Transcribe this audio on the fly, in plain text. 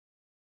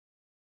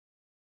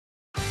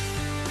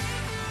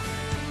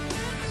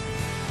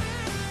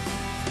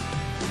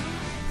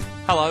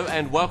Hello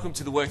and welcome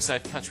to the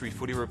WorkSafe Country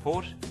Footy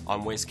Report.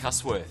 I'm Wes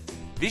Cusworth.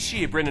 This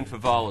year Brendan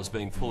Favola's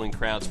been pulling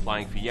crowds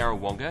playing for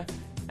Yarrawonga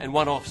and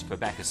one-offs for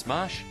Bacchus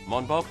Marsh,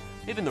 Monbulk,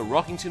 even the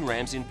Rockington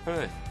Rams in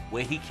Perth,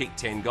 where he kicked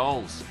 10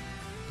 goals.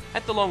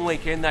 At the long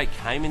weekend they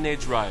came in their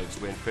droves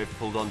when Fev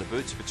pulled on the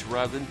boots for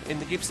Tarragona in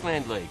the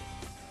Gippsland League.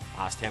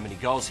 Asked how many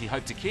goals he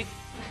hoped to kick.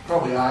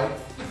 Probably 8.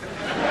 If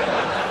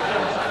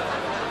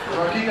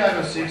I kick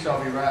over 6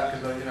 I'll be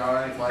wrapped because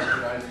I only played 2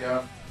 days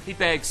ago. He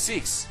bagged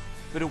 6,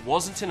 but it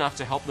wasn't enough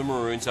to help the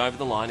Maroons over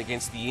the line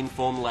against the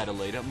in-form ladder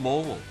leader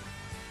Morwell.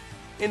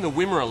 In the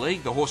Wimmera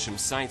League, the Horsham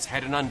Saints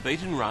had an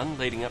unbeaten run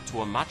leading up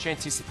to a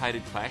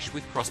much-anticipated clash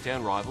with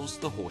crosstown rivals,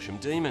 the Horsham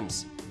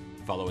Demons.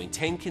 Following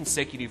 10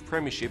 consecutive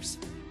premierships,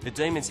 the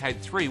Demons had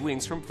 3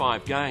 wins from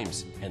 5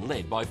 games and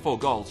led by 4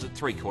 goals at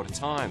three-quarter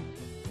time.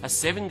 A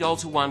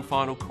 7-1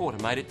 final quarter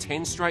made it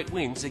 10 straight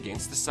wins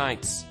against the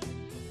Saints.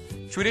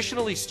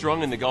 Traditionally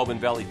strong in the Goulburn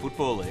Valley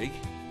Football League,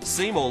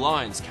 Seymour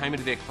Lions came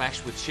into their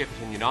clash with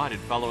Shepparton United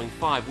following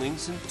 5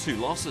 wins and 2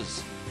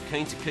 losses,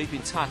 keen to keep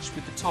in touch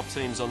with the top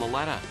teams on the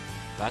ladder.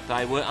 But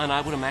they were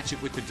unable to match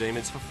it with the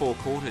Demons for 4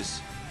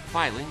 quarters,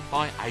 failing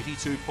by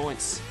 82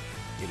 points.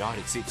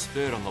 United sits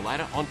 3rd on the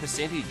ladder on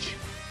percentage.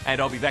 And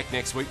I'll be back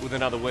next week with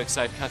another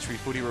WorkSafe Country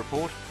Footy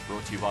Report,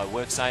 brought to you by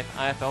WorkSafe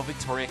AFL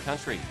Victoria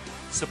Country,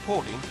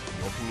 supporting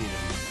your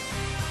community.